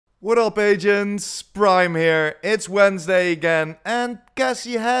What up, agents? Prime here. It's Wednesday again, and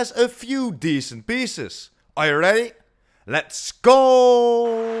Cassie has a few decent pieces. Are you ready? Let's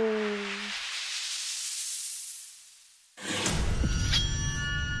go!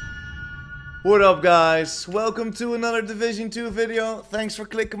 What up, guys? Welcome to another Division 2 video. Thanks for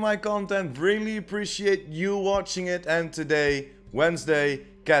clicking my content. Really appreciate you watching it. And today, Wednesday,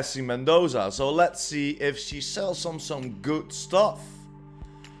 Cassie Mendoza. So let's see if she sells some good stuff.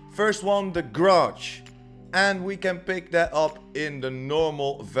 First one, the garage, and we can pick that up in the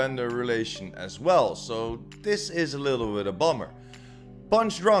normal vendor relation as well, so this is a little bit a bummer.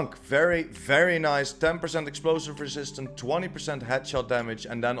 Punch drunk, very nice, 10% explosive resistant, 20% headshot damage,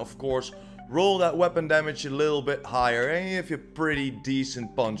 and then of course roll that weapon damage a little bit higher and you have a pretty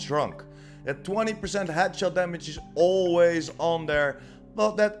decent punch drunk. That 20% headshot damage is always on there,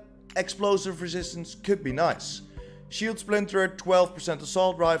 but that explosive resistance could be nice. Shield Splinter, 12%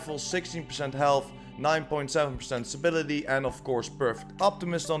 assault rifle, 16% health, 9.7% stability, and of course Perfect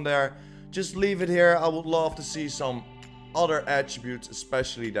Optimist on there. Just leave it here. I would love to see some other attributes,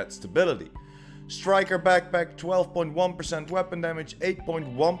 especially that stability. Striker Backpack, 12.1% weapon damage,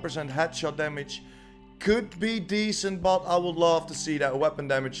 8.1% headshot damage. Could be decent, but I would love to see that weapon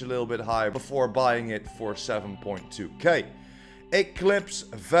damage a little bit higher before buying it for 7.2k. Eclipse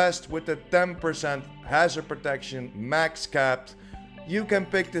Vest with the 10% hazard protection, max capped. You can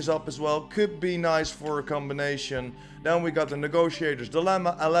pick this up as well, could be nice for a combination. Then we got the Negotiator's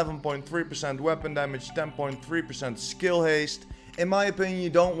Dilemma, 11.3% weapon damage, 10.3% skill haste. In my opinion, you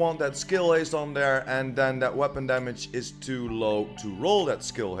don't want that skill haste on there, and then that weapon damage is too low to roll that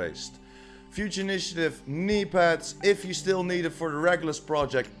skill haste. Future Initiative knee pads, if you still need it for the Regulus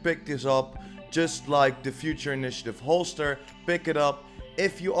project, pick this up. Just like the Future Initiative holster, pick it up.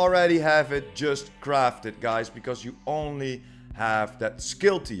 If you already have it, just craft it, guys, because you only have that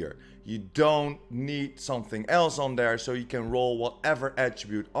skill tier. You don't need something else on there, so you can roll whatever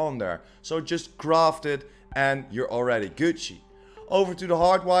attribute on there. So just craft it and you're already Gucci. Over to the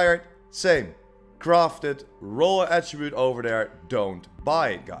Hardwired, same. Craft it, roll an attribute over there, don't buy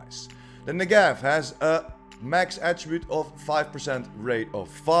it, guys. The Negav has a max attribute of 5% rate of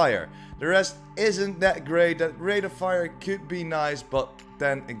fire. The rest isn't that great. That rate of fire could be nice, but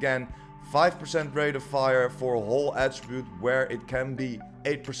then again, 5% rate of fire for a whole attribute where it can be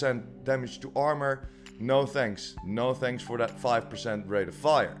 8% damage to armor. No thanks. No thanks for that 5% rate of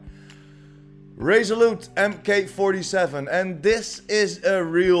fire. Resolute MK47, and this is a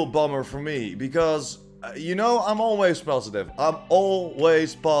real bummer for me because you know, I'm always positive. I'm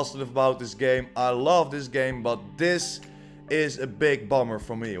always positive about this game. I love this game, but this is a big bummer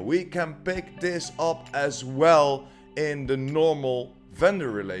for me. We can pick this up as well in the normal vendor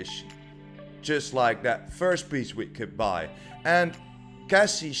relation. Just like that first piece we could buy. And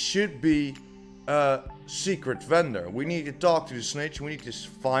Cassie should be a secret vendor. We need to talk to the snitch. We need to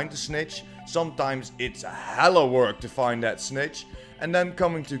find the snitch. Sometimes it's a hella work to find that snitch. And then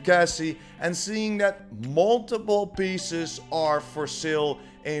coming to Cassie and seeing that multiple pieces are for sale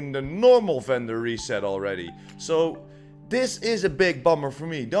in the normal vendor reset already. So this is a big bummer for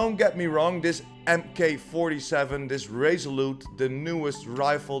me. Don't get me wrong, this MK47, this Resolute, the newest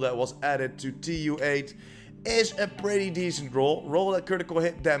rifle that was added to TU8, is a pretty decent roll. Roll that critical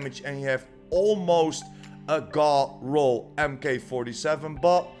hit damage and you have almost a GOOO roll MK47,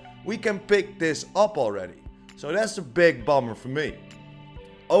 but we can pick this up already. So that's a big bummer for me.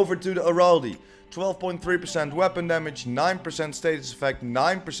 Over to the Araldi, 12.3% weapon damage, 9% status effect,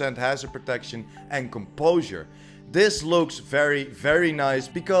 9% hazard protection and composure. This looks very nice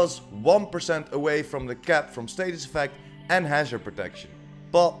because 1% away from the cap from status effect and hazard protection.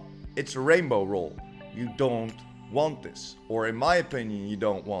 But it's a rainbow roll. You don't want this, or in my opinion you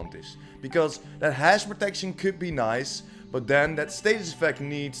don't want this, because that hazard protection could be nice, but then that status effect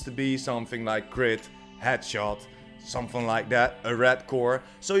needs to be something like crit, headshot, something like that, a red core,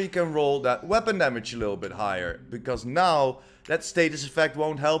 so you can roll that weapon damage a little bit higher, because now that status effect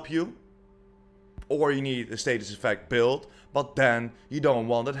won't help you, or you need a status effect build, but then you don't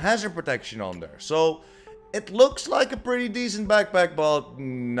want that hazard protection on there. So it looks like a pretty decent backpack, but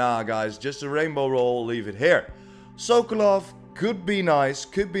nah, guys, just a rainbow roll, leave it here. Sokolov could be nice,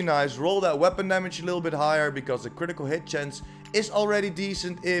 roll that weapon damage a little bit higher because the critical hit chance is already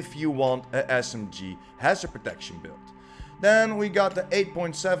decent if you want a SMG hazard protection build. Then we got the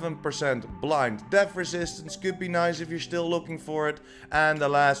 8.7% blind death resistance, could be nice if you're still looking for it. And the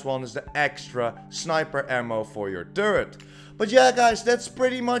last one is the extra sniper ammo for your turret. But yeah, guys, that's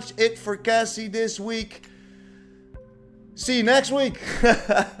pretty much it for Cassie this week. see you next week.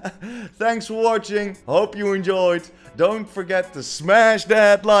 Thanks for watching. Hope you enjoyed. Don't forget to smash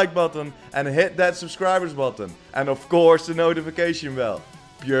that like button and hit that subscribers button. And of course the notification bell.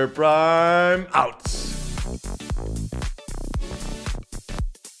 PurePrime out.